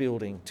this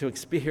building to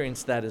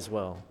experience that as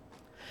well.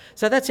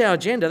 So that's our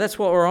agenda. That's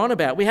what we're on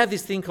about. We have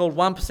this thing called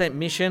 1%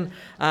 Mission.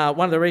 One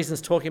of the reasons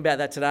talking about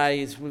that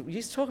today is we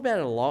used to talk about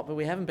it a lot, but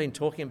we haven't been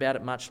talking about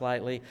it much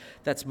lately.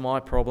 That's my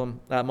problem,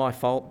 my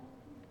fault.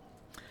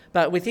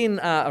 But within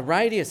a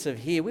radius of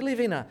here, we live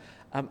in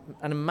an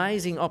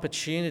amazing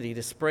opportunity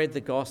to spread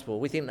the gospel.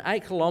 Within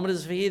 8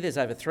 kilometres of here, there's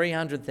over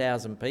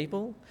 300,000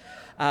 people.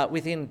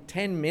 Within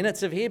 10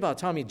 minutes of here, by the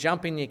time you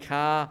jump in your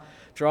car,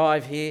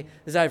 drive here,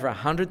 there's over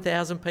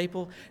 100,000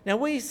 people. Now,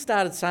 we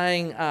started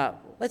saying,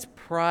 let's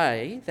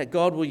pray that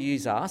God will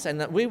use us and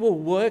that we will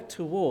work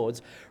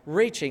towards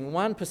reaching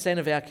 1%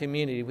 of our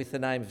community with the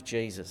name of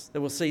Jesus,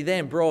 that we'll see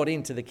them brought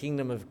into the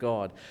kingdom of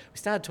God. We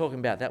started talking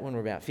about that when we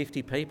were about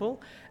 50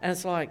 people, and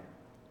it's like,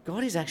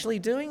 God is actually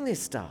doing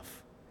this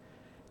stuff.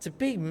 It's a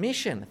big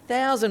mission,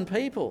 1,000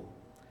 people.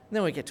 And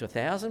then we get to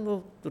 1,000,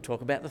 we'll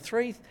talk about the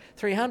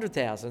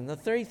 300,000, the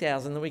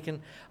 3,000 that we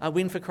can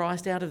win for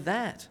Christ out of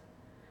that.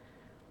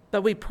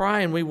 But we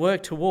pray and we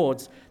work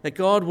towards that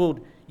God will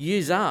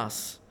use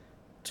us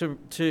to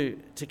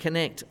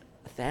connect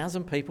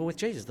 1,000 people with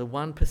Jesus, the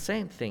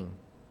 1% thing.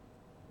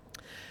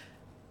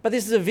 But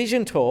this is a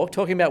vision talk,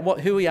 talking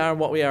about who we are and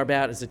what we are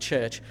about as a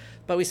church.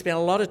 But we spent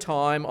a lot of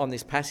time on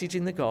this passage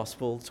in the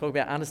gospel, talking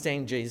about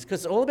understanding Jesus,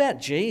 because it's all about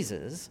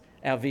Jesus,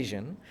 our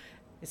vision.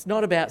 It's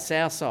not about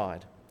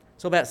Southside.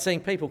 It's all about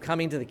seeing people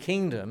come into the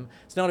kingdom.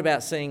 It's not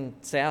about seeing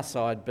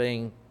Southside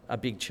being a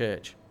big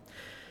church.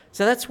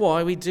 So that's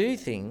why we do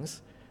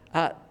things.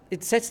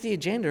 It sets the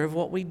agenda of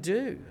what we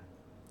do.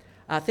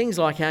 Things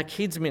like our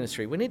kids'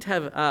 ministry. We need to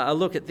have a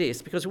look at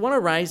this because we want to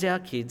raise our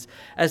kids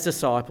as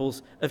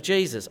disciples of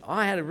Jesus.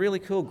 I had a really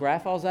cool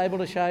graph I was able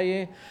to show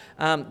you.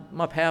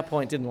 My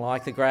PowerPoint didn't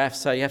like the graph,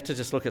 so you have to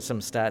just look at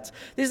some stats.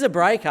 This is a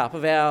breakup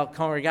of our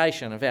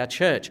congregation, of our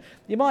church.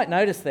 You might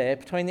notice there,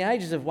 between the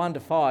ages of 1 to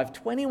 5,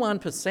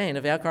 21%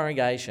 of our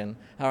congregation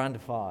are under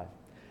 5.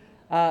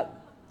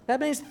 That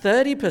means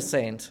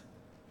 30%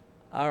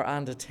 are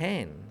under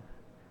 10.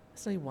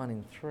 That's only 1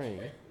 in 3.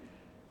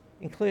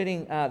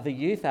 Including the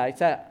youth age,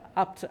 so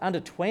up to under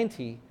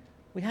 20,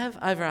 we have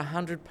over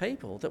 100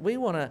 people that we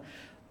want to,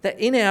 that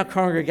in our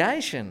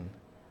congregation,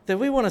 that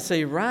we want to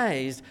see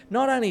raised,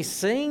 not only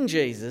seeing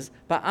Jesus,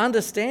 but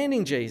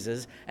understanding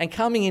Jesus and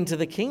coming into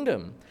the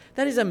kingdom.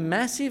 That is a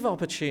massive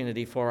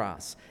opportunity for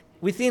us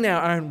within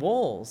our own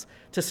walls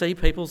to see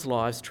people's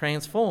lives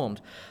transformed.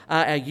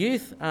 Our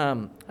youth,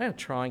 I'm going to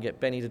try and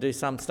get Benny to do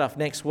some stuff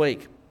next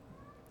week.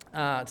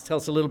 to tell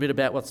us a little bit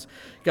about what's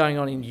going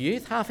on in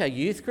youth. Half our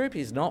youth group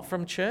is not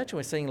from church, and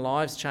we're seeing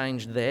lives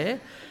change there.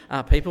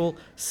 People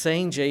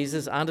seeing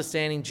Jesus,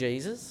 understanding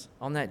Jesus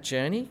on that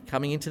journey,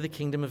 coming into the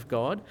kingdom of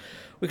God.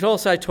 We could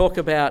also talk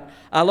about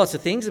lots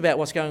of things about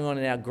what's going on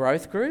in our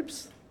growth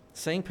groups,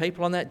 seeing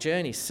people on that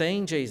journey,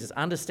 seeing Jesus,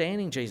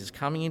 understanding Jesus,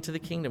 coming into the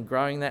kingdom,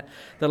 growing that.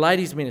 The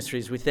ladies'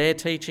 ministries with their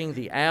teaching,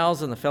 the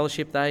owls and the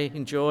fellowship they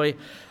enjoy,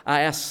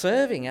 our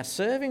serving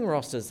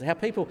rosters, how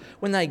people,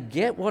 when they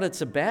get what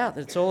it's about,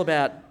 it's all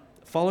about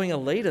following a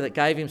leader that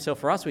gave himself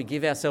for us, we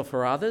give ourselves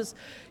for others.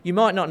 You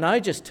might not know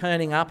just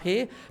turning up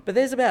here, but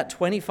there's about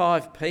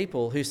 25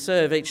 people who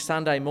serve each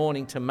Sunday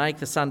morning to make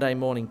the Sunday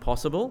morning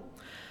possible.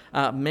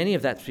 Many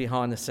of that's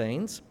behind the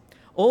scenes.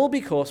 All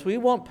because we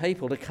want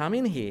people to come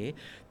in here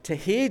to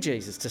hear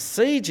Jesus, to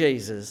see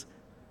Jesus,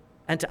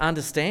 and to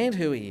understand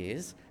who he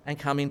is and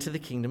come into the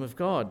kingdom of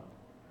God.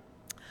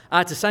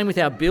 It's the same with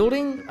our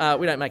building.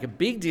 We don't make a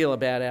big deal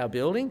about our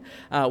building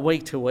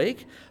week to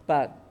week,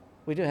 but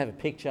we do have a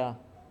picture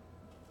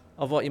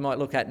of what you might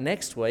look at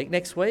next week.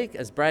 Next week,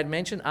 as Brad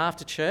mentioned,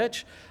 after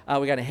church,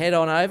 we're going to head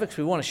on over because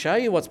we want to show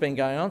you what's been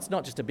going on. It's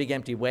not just a big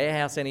empty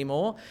warehouse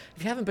anymore.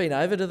 If you haven't been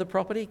over to the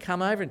property,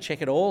 come over and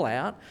check it all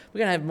out. We're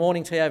going to have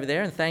morning tea over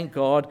there and thank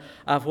God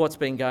for what's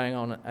been going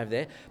on over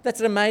there.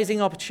 That's an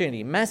amazing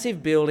opportunity.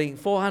 Massive building,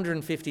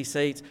 450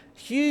 seats,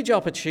 huge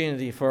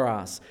opportunity for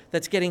us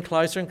that's getting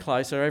closer and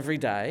closer every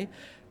day.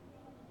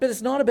 But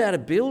it's not about a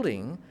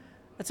building.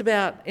 It's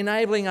about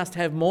enabling us to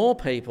have more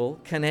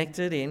people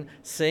connected in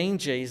seeing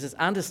Jesus,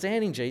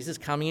 understanding Jesus,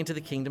 coming into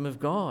the kingdom of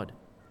God.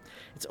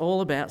 It's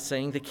all about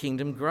seeing the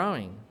kingdom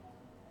growing.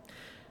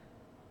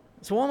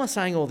 So why am I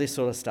saying all this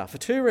sort of stuff? For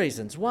two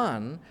reasons.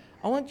 One,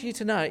 I want you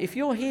to know, if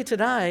you're here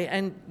today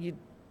and you're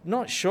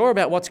not sure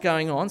about what's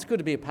going on, it's good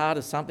to be a part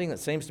of something that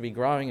seems to be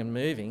growing and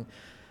moving.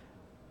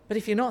 But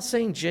if you're not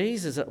seeing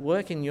Jesus at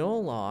work in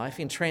your life,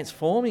 in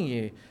transforming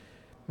you,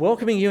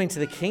 welcoming you into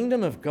the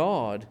kingdom of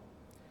God,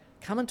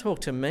 come and talk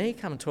to me,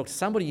 come and talk to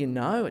somebody you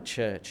know at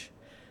church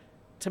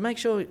to make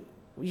sure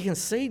you can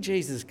see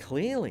Jesus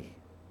clearly.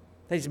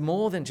 That he's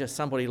more than just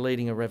somebody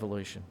leading a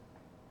revolution.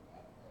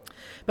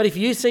 But if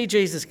you see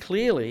Jesus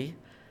clearly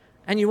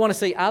and you want to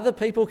see other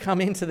people come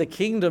into the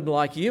kingdom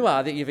like you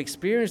are, that you've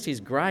experienced his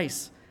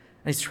grace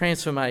and his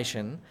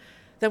transformation,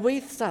 that we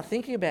start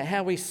thinking about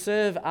how we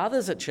serve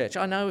others at church.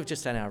 I know we've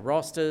just done our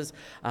rosters.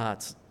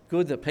 It's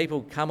good that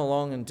people come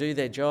along and do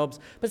their jobs,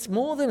 but it's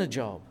more than a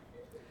job.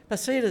 I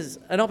see it as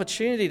an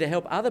opportunity to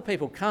help other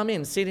people come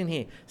in, sit in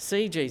here,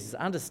 see Jesus,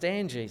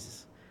 understand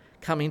Jesus,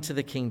 come into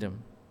the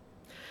kingdom.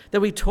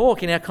 That we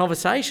talk in our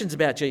conversations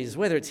about Jesus,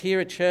 whether it's here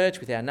at church,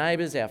 with our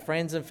neighbours, our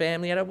friends and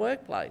family, at our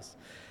workplace.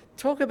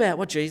 Talk about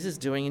what Jesus is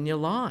doing in your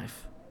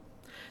life.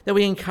 That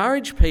we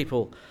encourage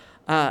people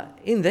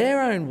in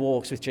their own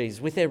walks with Jesus,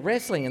 with their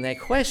wrestling and their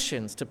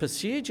questions, to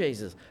pursue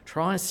Jesus,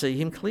 try and see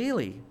him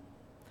clearly.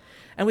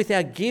 And with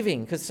our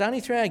giving, because it's only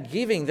through our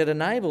giving that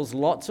enables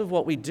lots of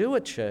what we do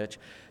at church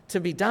to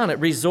be done. It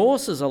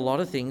resources a lot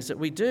of things that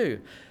we do,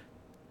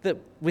 that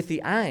with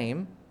the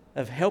aim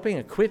of helping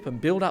equip and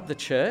build up the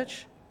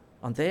church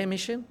on their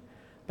mission,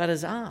 but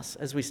as us,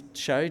 as we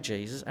show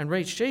Jesus and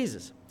reach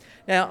Jesus.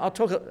 Now,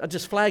 I'll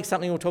just flag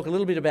something we'll talk a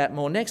little bit about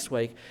more next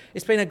week.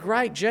 It's been a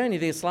great journey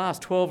this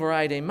last 12 or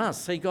 18 months.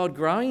 See God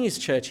growing his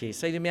church here,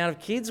 see the amount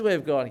of kids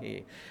we've got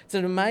here. It's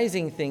an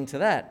amazing thing to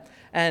that.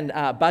 And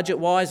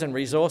budget-wise and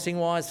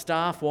resourcing-wise,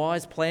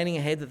 staff-wise, planning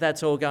ahead,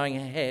 that's all going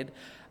ahead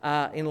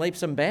in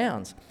leaps and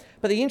bounds.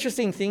 But the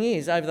interesting thing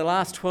is, over the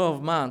last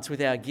 12 months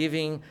with our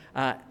giving,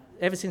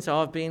 ever since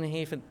I've been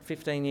here for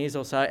 15 years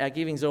or so, our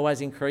giving's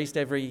always increased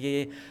every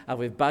year.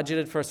 We've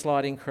budgeted for a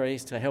slight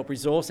increase to help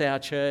resource our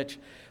church.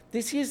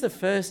 This year's the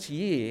first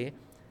year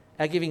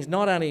our giving's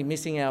not only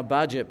missing our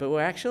budget, but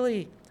we're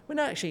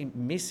not actually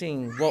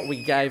missing what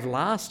we gave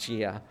last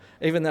year,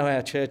 even though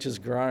our church has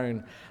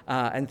grown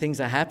and things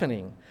are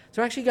happening.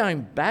 So we're actually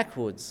going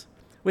backwards,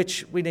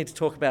 which we need to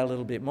talk about a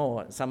little bit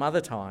more at some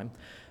other time.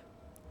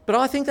 But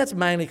I think that's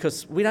mainly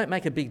because we don't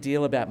make a big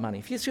deal about money.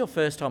 If it's your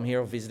first time here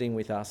or visiting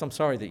with us, I'm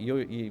sorry that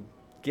you're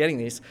getting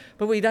this,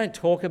 but we don't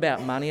talk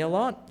about money a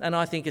lot, and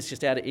I think it's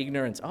just out of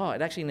ignorance. Oh,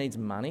 it actually needs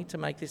money to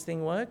make this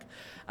thing work.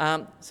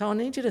 So I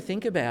need you to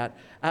think about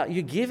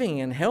your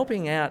giving and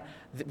helping out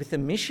with the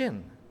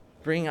mission,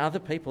 bring other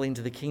people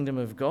into the kingdom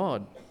of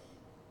God.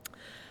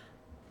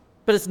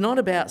 But it's not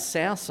about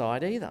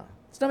Southside either.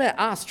 It's not about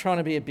us trying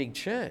to be a big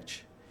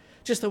church.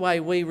 Just the way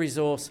we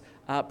resource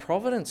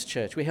Providence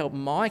Church. We help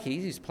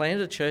Mikey, who's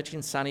planted a church in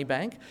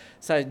Sunnybank.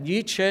 So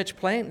new church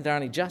plant, they're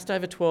only just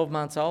over 12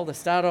 months old. They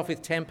started off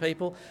with 10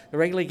 people. They're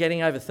regularly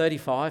getting over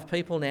 35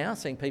 people now,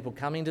 seeing people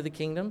come into the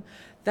kingdom.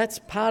 That's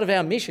part of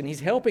our mission.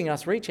 He's helping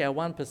us reach our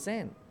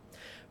 1%.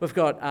 We've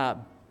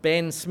got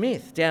Ben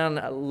Smith down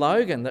at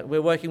Logan, that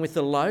we're working with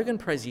the Logan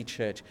Prezi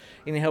Church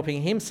in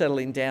helping him settle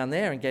in down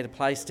there and get a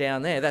place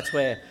down there. That's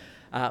where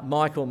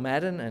Michael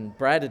Madden and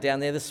Brad are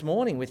down there this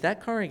morning with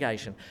that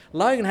congregation.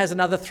 Logan has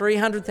another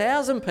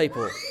 300,000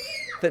 people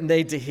that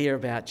need to hear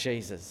about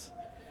Jesus.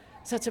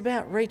 So it's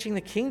about reaching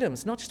the kingdom.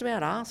 It's not just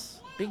about us,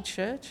 big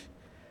church.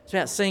 It's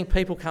about seeing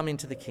people come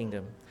into the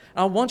kingdom.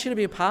 And I want you to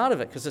be a part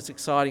of it because it's an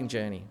exciting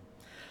journey.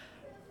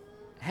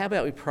 How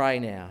about we pray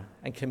now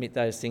and commit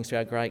those things to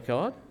our great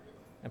God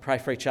and pray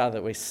for each other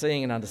that we're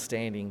seeing and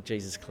understanding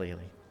Jesus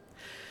clearly.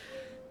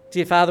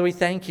 Dear Father, we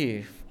thank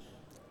you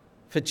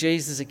for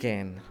Jesus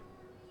again,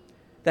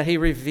 that he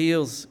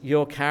reveals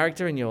your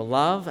character and your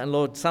love. And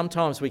Lord,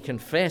 sometimes we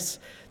confess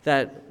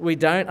that we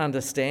don't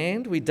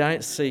understand, we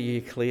don't see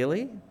you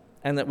clearly,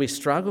 and that we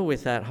struggle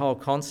with that whole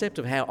concept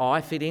of how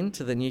I fit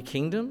into the new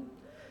kingdom,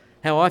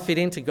 how I fit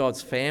into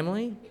God's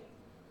family,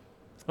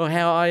 or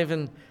how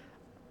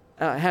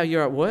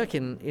you're at work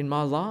in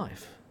my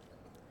life.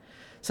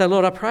 So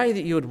Lord, I pray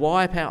that you would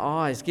wipe our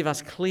eyes, give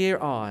us clear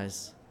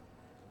eyes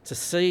to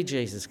see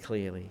Jesus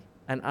clearly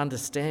and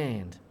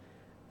understand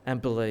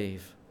and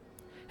believe.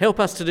 Help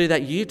us to do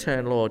that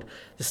U-turn, Lord,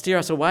 to steer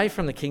us away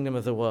from the kingdom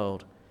of the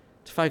world,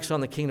 to focus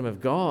on the kingdom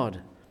of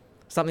God,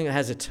 something that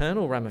has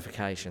eternal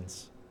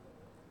ramifications.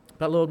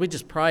 But Lord, we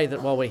just pray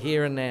that while we're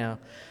here and now,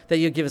 that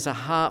you give us a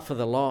heart for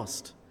the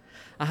lost,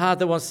 a heart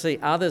that wants to see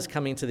others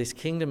come into this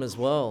kingdom as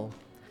well.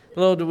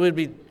 Lord, that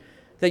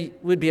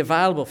would be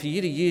available for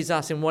you to use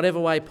us in whatever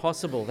way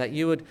possible, that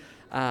you would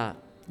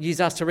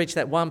use us to reach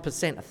that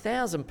 1%,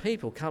 1,000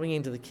 people coming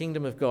into the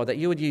kingdom of God, that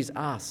you would use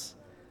us,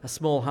 a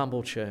small,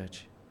 humble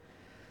church.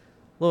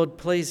 Lord,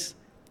 please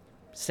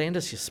send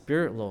us your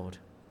Spirit, Lord.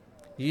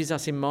 Use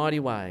us in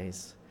mighty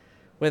ways,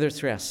 whether it's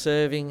through our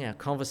serving, our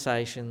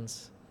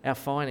conversations, our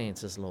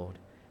finances, Lord.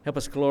 Help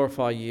us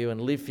glorify you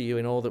and live for you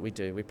in all that we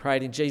do. We pray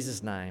it in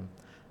Jesus' name.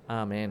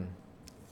 Amen.